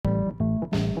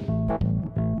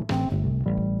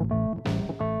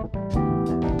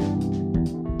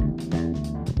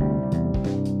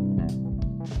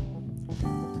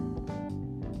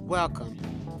Welcome.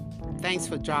 Thanks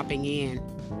for dropping in.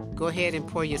 Go ahead and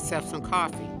pour yourself some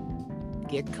coffee.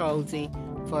 Get cozy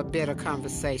for a bit of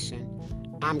conversation.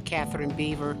 I'm Catherine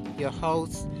Beaver, your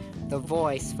host, the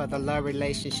voice for the Love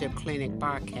Relationship Clinic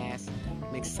podcast.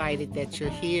 I'm excited that you're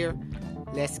here.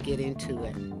 Let's get into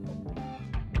it.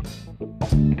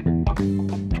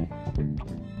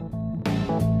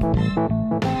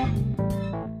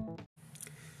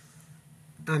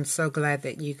 I'm so glad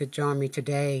that you could join me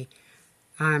today.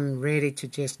 I'm ready to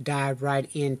just dive right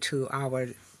into our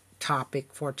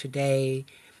topic for today.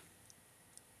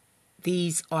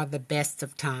 These are the best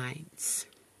of times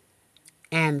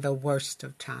and the worst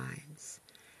of times.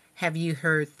 Have you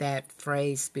heard that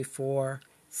phrase before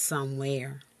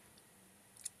somewhere?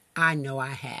 I know I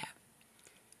have.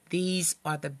 These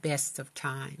are the best of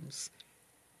times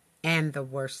and the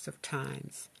worst of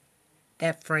times.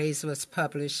 That phrase was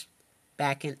published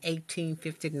back in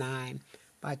 1859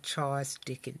 by Charles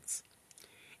Dickens.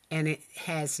 And it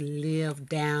has lived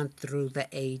down through the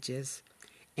ages.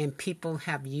 And people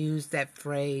have used that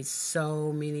phrase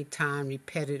so many times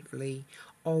repetitively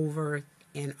over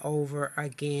and over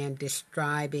again,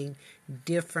 describing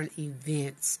different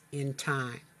events in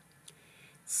time.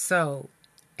 So,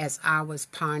 as I was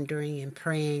pondering and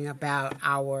praying about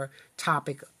our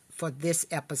topic for this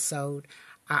episode,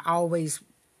 I always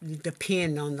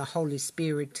depend on the Holy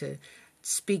Spirit to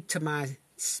speak to my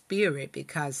spirit,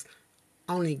 because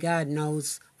only God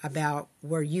knows about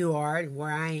where you are and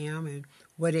where I am and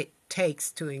what it takes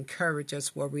to encourage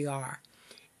us where we are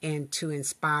and to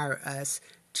inspire us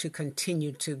to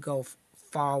continue to go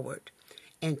forward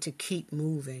and to keep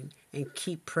moving and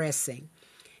keep pressing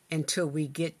until we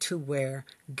get to where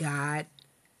God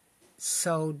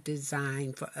so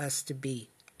designed for us to be.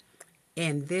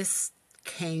 And this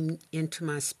came into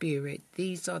my spirit.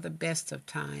 These are the best of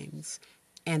times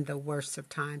and the worst of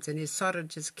times. And it sort of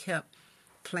just kept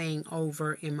playing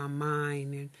over in my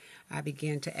mind. And I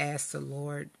began to ask the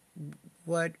Lord,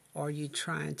 what are you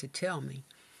trying to tell me?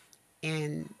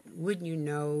 And wouldn't you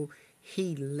know,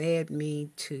 He led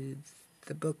me to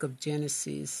the book of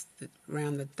Genesis,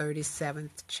 around the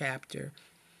 37th chapter,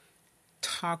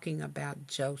 talking about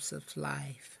Joseph's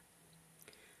life.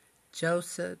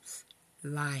 Joseph's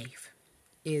life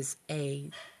is a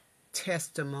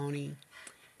testimony,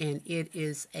 and it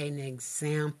is an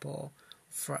example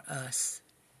for us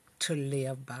to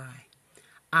live by.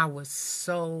 I was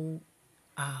so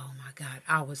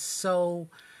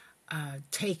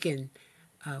taken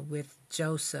with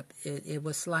Joseph. It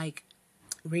was like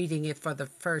reading it for the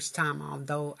first time,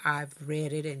 although I've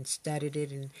read it and studied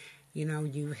it, and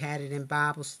you had it in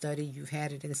Bible study, you've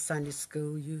had it in Sunday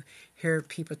school, you hear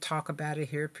people talk about it,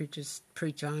 hear preachers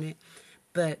preach on it,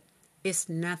 but it's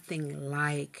nothing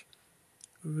like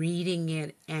reading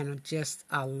it and just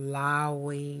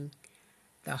allowing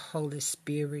the Holy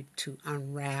Spirit to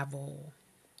unravel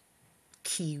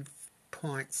key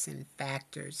points and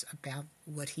factors about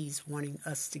what He's wanting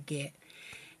us to get.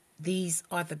 These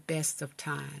are the best of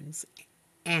times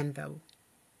and the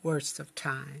worst of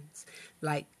times.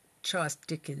 Like Charles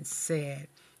Dickens said,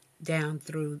 down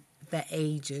through the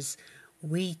ages,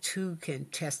 we too can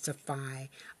testify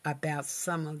about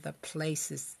some of the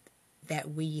places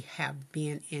that we have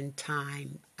been in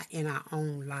time in our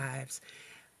own lives.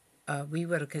 We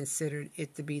would have considered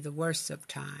it to be the worst of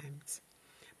times.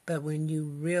 But when you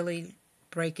really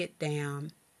break it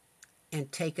down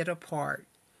and take it apart,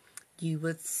 you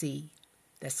would see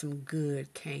that some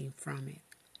good came from it.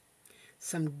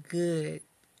 Some good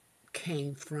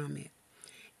came from it.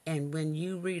 And when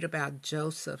you read about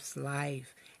Joseph's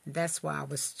life, that's why I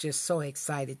was just so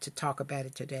excited to talk about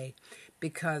it today,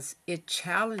 because it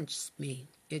challenged me.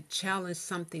 It challenged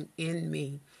something in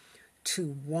me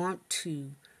to want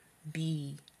to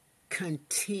be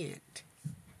content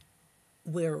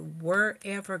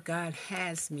wherever God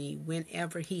has me,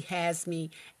 whenever He has me,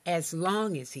 as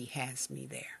long as He has me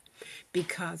there.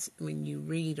 Because when you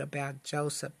read about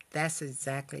Joseph, that's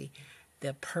exactly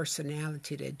the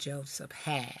personality that Joseph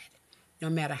had. No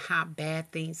matter how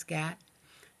bad things got,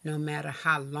 no matter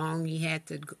how long he had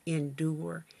to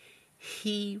endure,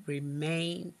 he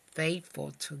remained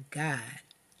faithful to God.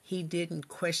 He didn't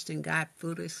question God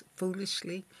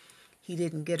foolishly. He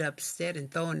didn't get upset and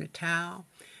throw in the towel.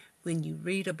 When you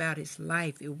read about his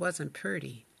life, it wasn't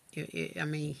pretty.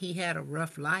 He had a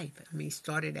rough life. He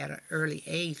started at an early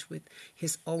age with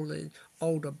his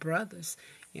older brothers,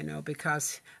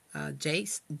 because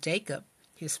Jacob,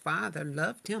 his father,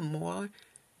 loved him more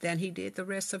than he did the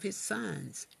rest of his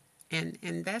sons. And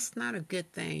that's not a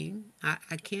good thing.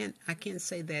 I can't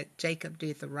say that Jacob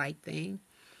did the right thing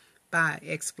by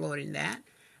exploiting that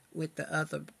with the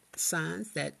other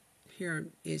sons that here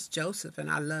is Joseph, and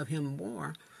I love him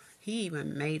more. He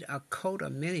even made a coat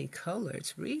of many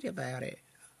colors. Read about it.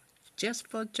 Just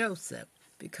for Joseph,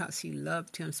 because he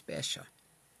loved him special.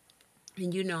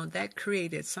 And that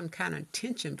created some kind of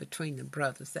tension between the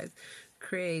brothers. That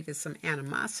created some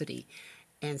animosity.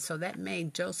 And so that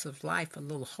made Joseph's life a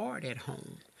little hard at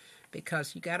home,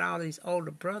 because you got all these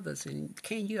older brothers, and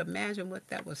can you imagine what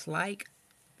that was like?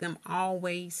 Them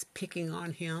always picking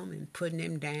on him and putting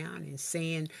him down and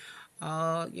saying,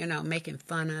 making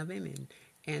fun of him,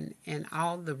 and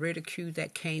all the ridicule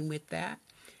that came with that.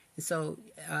 And so,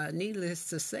 needless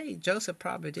to say, Joseph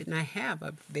probably did not have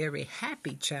a very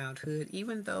happy childhood,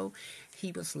 even though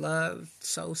he was loved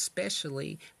so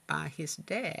specially by his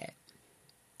dad,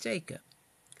 Jacob.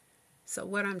 So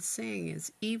what I'm saying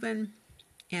is, even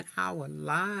in our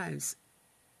lives,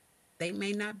 they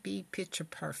may not be picture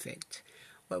perfect.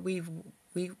 What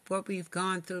we've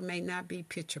gone through may not be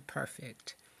picture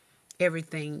perfect.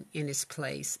 Everything in its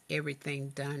place, everything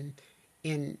done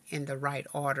in the right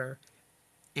order,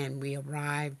 and we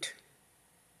arrived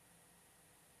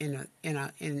in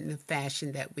the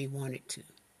fashion that we wanted to.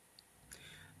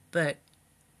 But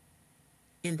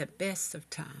in the best of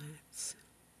times,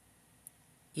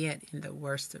 yet in the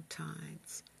worst of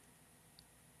times,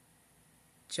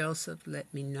 Joseph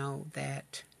let me know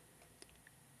that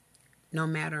no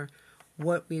matter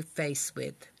what we're faced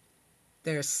with,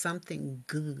 there's something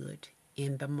good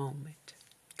in the moment.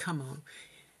 Come on.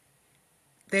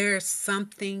 There's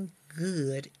something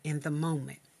good in the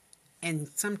moment. And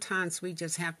sometimes we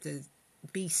just have to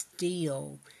be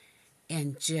still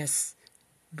and just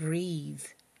breathe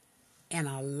and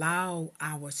allow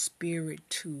our spirit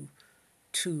to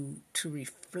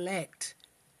reflect.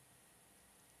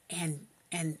 And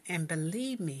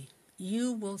believe me,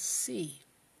 you will see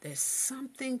there's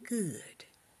something good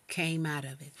came out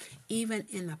of it, even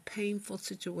in a painful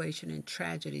situation and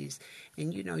tragedies.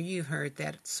 And you've heard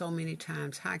that so many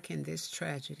times. How can this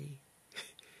tragedy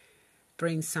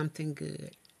bring something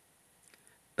good?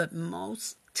 But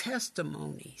most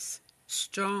testimonies,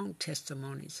 strong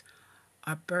testimonies,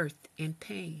 are birthed in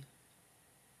pain.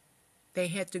 They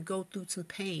had to go through some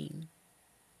pain.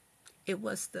 It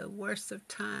was the worst of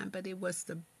time, but it was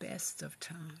the best of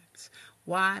times.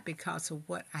 Why? Because of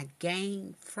what I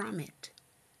gained from it.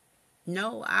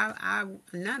 No,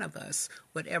 none of us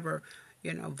would ever,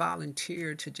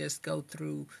 volunteer to just go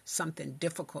through something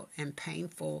difficult and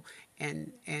painful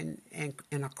and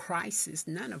a crisis.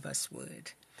 None of us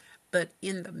would. But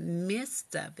in the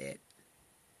midst of it,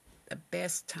 the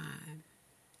best time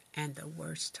and the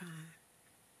worst time,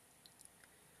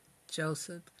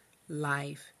 Joseph's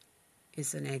life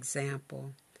is an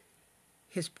example.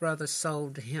 His brother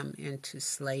sold him into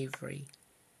slavery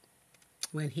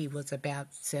when he was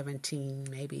about 17,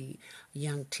 maybe a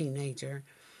young teenager.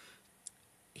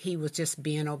 He was just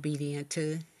being obedient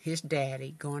to his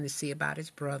daddy, going to see about his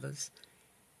brothers.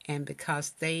 And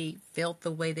because they felt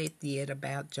the way they did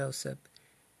about Joseph,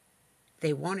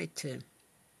 they wanted to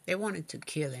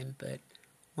kill him. But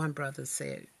one brother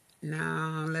said,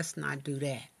 no, let's not do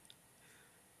that.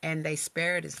 And they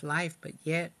spared his life, but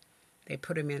yet they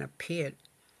put him in a pit.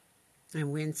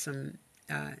 And when some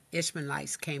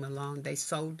Ishmaelites came along, they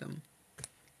sold him.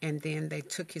 And then they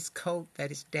took his coat that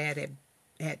his dad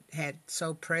had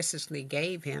so preciously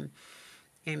gave him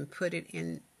and put it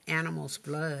in animal's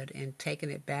blood and taken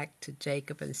it back to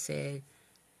Jacob and said,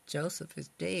 Joseph is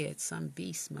dead. Some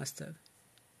beast must have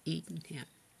eaten him.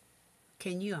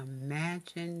 Can you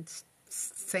imagine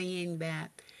saying that?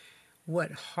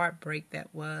 What heartbreak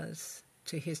that was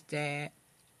to his dad.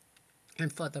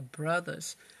 And for the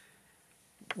brothers,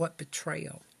 what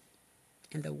betrayal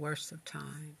in the worst of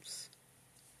times,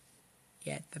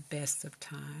 yet the best of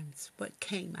times. What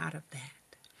came out of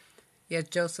that?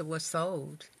 Yet Joseph was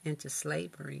sold into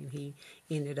slavery, and he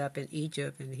ended up in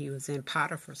Egypt, and he was in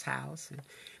Potiphar's house. And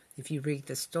if you read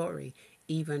the story,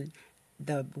 even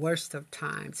the worst of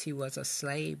times, he was a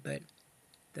slave. But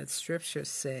the scripture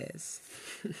says,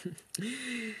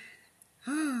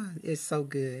 it's so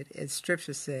good.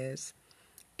 Scripture says,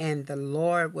 and the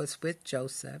Lord was with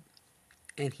Joseph,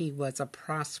 and he was a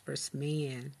prosperous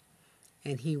man,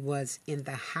 and he was in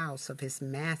the house of his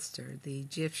master, the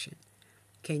Egyptian.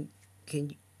 Can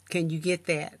you get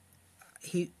that?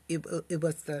 It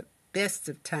was the best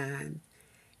of times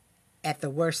at the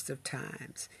worst of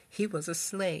times. He was a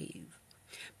slave,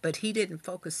 but he didn't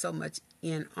focus so much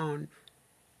in on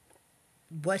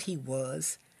what he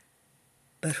was,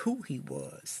 but who he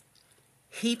was.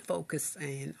 He focused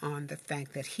in on the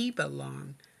fact that he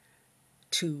belonged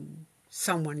to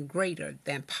someone greater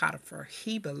than Potiphar.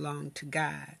 He belonged to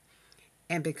God.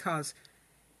 And because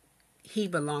he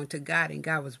belonged to God and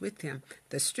God was with him,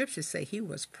 the scriptures say he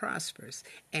was prosperous.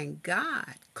 And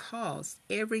God caused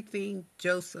everything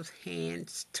Joseph's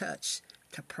hands touched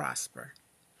to prosper.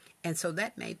 And so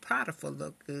that made Potiphar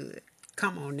look good.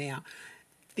 Come on now.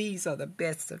 These are the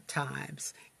best of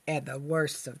times and the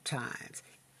worst of times.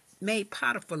 Made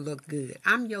Potiphar look good.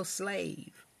 I'm your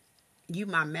slave. You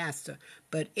my master.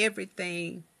 But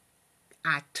everything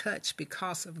I touch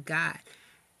because of God,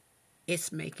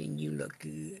 it's making you look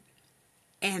good.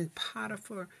 And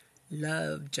Potiphar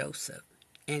loved Joseph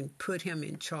and put him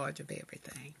in charge of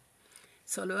everything.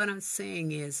 So what I'm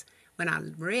saying is, when I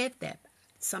read that,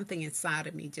 something inside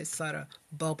of me just sort of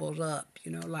bubbled up,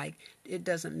 like it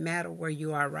doesn't matter where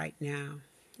you are right now.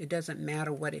 It doesn't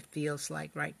matter what it feels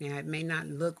like right now. It may not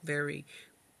look very,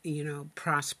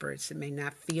 prosperous. It may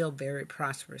not feel very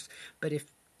prosperous. But if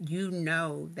you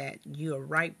know that you're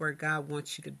right where God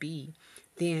wants you to be,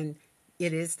 then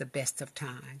it is the best of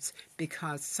times,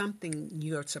 because something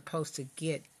you're supposed to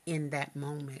get in that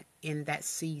moment, in that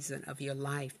season of your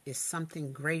life, is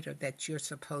something greater that you're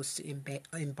supposed to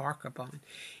embark upon.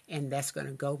 And that's going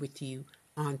to go with you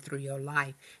on through your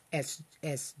life, as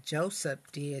Joseph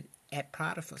did at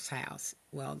Potiphar's house.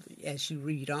 Well, as you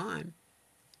read on,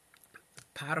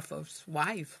 Potiphar's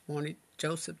wife wanted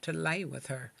Joseph to lay with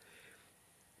her.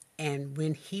 And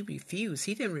when he refused,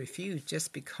 he didn't refuse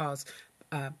just because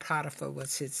Potiphar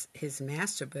was his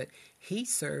master, but he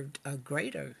served a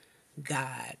greater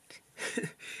God.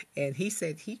 And he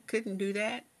said he couldn't do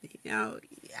that.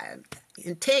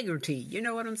 Integrity, you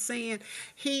know what I'm saying?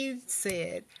 He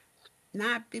said,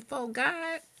 not before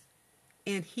God.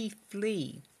 And he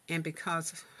fled. And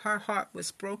because her heart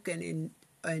was broken in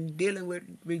dealing with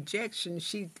rejection,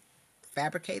 she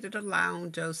fabricated a lie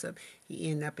on Joseph. He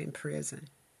ended up in prison.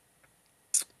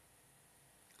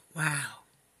 Wow.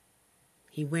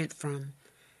 He went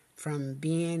from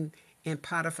being in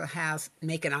Potiphar's house,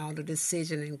 making all the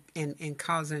decisions and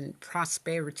causing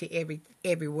prosperity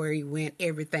everywhere he went,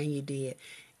 everything he did,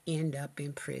 end up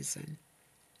in prison.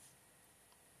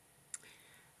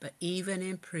 But even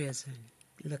in prison,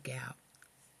 look out,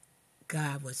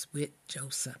 God was with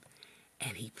Joseph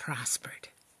and he prospered.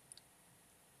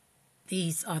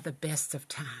 These are the best of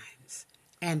times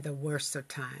and the worst of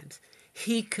times.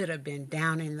 He could have been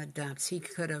down in the dumps. He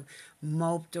could have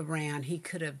moped around. He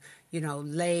could have,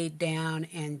 laid down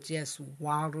and just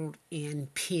waddled in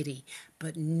pity.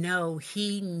 But no,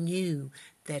 he knew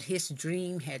that his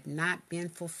dream had not been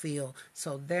fulfilled.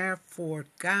 So therefore,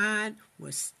 God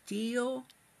was still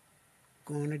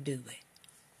going to do it.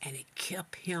 And it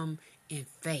kept him in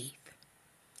faith.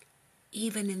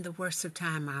 Even in the worst of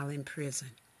time while in prison,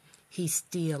 he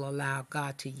still allowed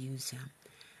God to use him,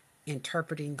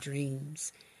 interpreting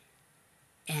dreams.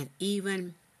 And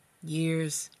even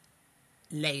years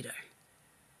later,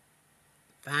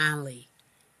 finally,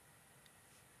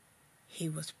 he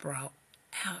was brought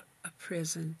out of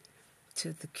prison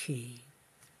to the king,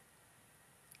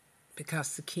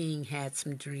 because the king had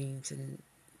some dreams, and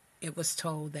it was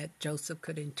told that Joseph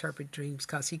could interpret dreams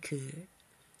because he could.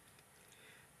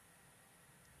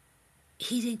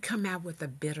 He didn't come out with a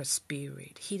bitter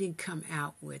spirit. He didn't come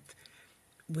out with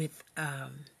the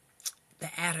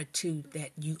attitude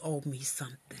that you owe me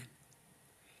something.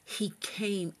 He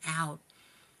came out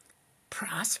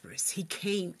prosperous. He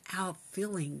came out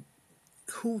feeling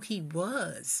who he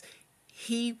was.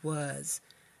 He was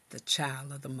the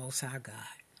child of the Most High God.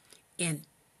 And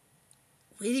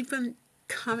even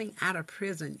coming out of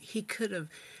prison, he could have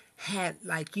had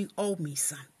like, you owe me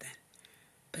something.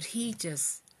 But he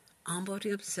just humbled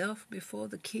himself before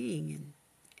the king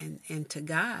and to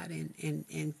God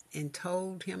and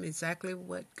told him exactly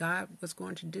what God was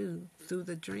going to do through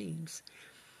the dreams.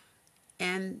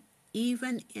 And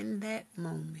even in that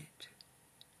moment,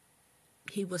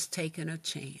 he was taking a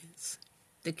chance.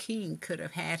 The king could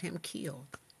have had him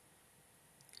killed,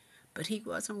 but he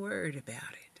wasn't worried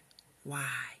about it. Why?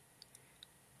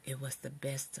 It was the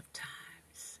best of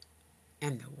times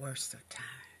and the worst of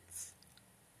times.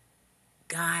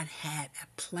 God had a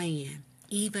plan,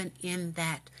 even in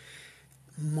that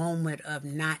moment of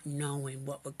not knowing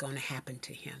what was going to happen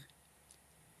to him.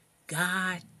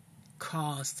 God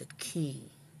caused the king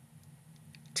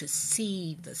to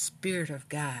see the Spirit of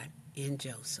God in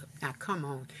Joseph. Now, come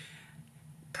on.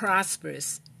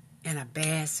 Prosperous in a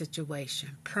bad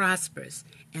situation. Prosperous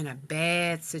in a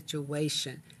bad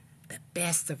situation. The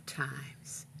best of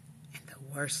times and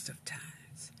the worst of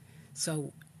times.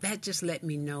 So that just let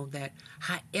me know that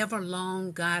however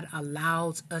long God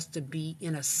allows us to be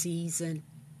in a season,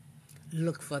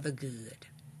 look for the good.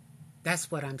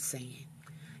 That's what I'm saying.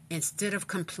 Instead of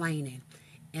complaining,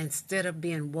 instead of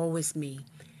being woe is me,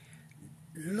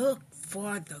 Look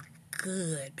for the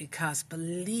good, because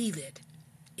believe it,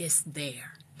 it's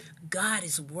there. God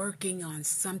is working on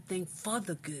something for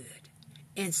the good.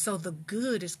 And so the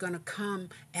good is going to come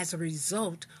as a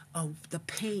result of the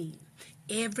pain.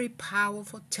 Every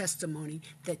powerful testimony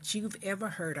that you've ever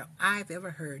heard or I've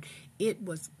ever heard,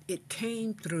 it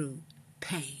came through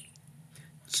pain.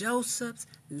 Joseph's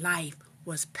life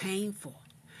was painful,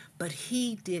 but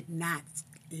he did not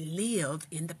live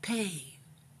in the pain.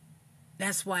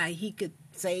 That's why he could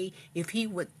say, if he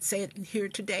would say it here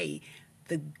today,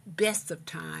 the best of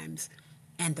times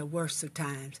and the worst of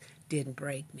times didn't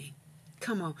break me.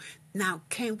 Come on. Now,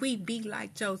 can we be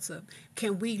like Joseph?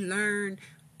 Can we learn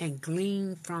and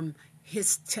glean from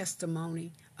his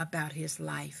testimony about his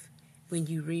life? When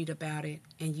you read about it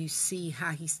and you see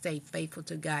how he stayed faithful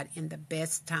to God in the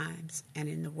best times and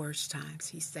in the worst times,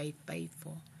 he stayed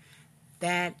faithful.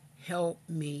 That helped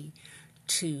me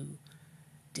to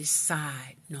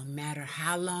decide, no matter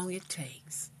how long it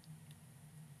takes,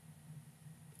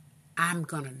 I'm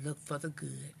going to look for the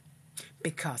good,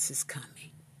 because it's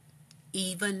coming.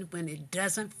 Even when it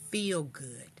doesn't feel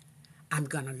good, I'm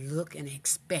going to look and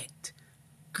expect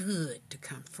good to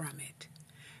come from it,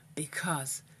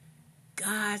 because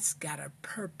God's got a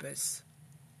purpose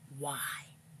why.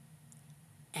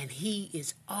 And he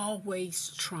is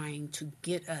always trying to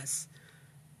get us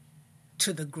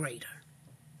to the greater.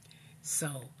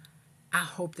 So I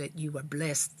hope that you were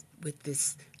blessed with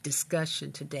this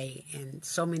discussion today. And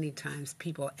so many times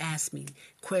people ask me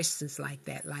questions like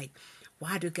that, like,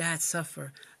 why do God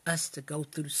suffer us to go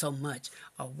through so much?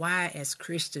 Or why, as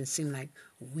Christians, seem like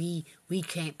we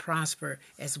can't prosper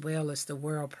as well as the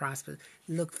world prospers?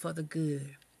 Look for the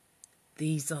good.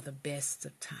 These are the best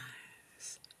of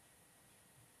times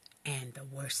and the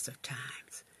worst of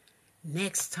times.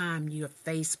 Next time you're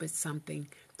faced with something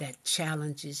that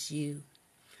challenges you,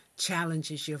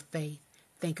 challenges your faith,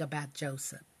 think about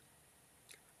Joseph.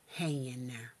 Hang in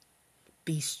there.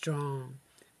 Be strong.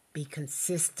 Be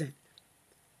consistent.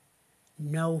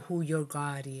 Know who your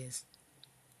God is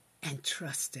and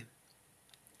trust him.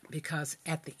 Because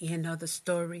at the end of the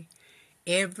story,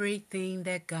 everything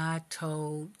that God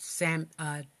told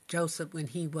Joseph when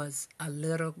he was a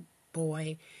little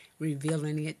boy,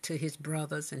 revealing it to his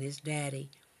brothers and his daddy,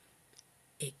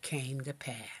 it came to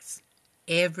pass.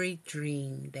 Every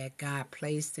dream that God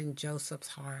placed in Joseph's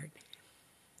heart,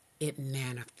 it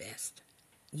manifested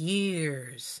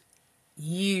years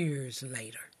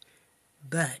later.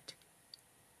 But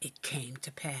it came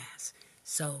to pass.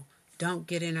 So don't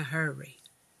get in a hurry.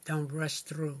 Don't rush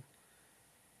through.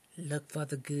 Look for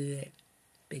the good,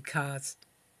 because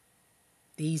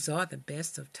these are the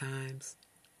best of times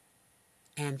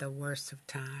and the worst of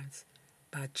times,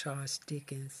 by Charles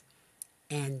Dickens.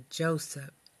 And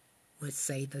Joseph would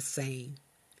say the same.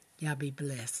 Y'all be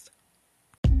blessed.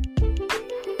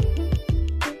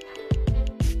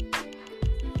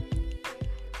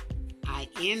 I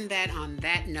end that on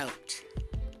that note,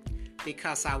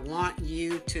 because I want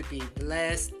you to be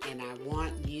blessed, and I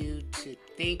want you to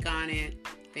think on it.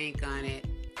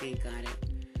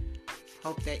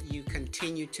 Hope that you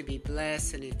continue to be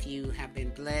blessed, and if you have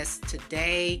been blessed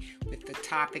today with the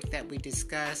topic that we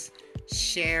discussed,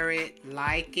 share it,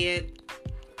 like it,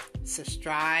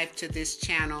 subscribe to this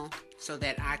channel so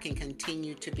that I can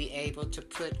continue to be able to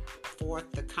put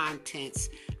forth the contents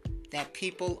that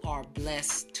people are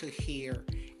blessed to hear,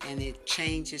 and it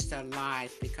changes their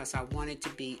life, because I want it to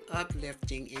be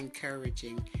uplifting,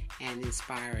 encouraging, and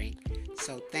inspiring.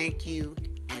 So thank you,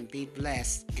 and be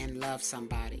blessed, and love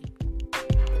somebody.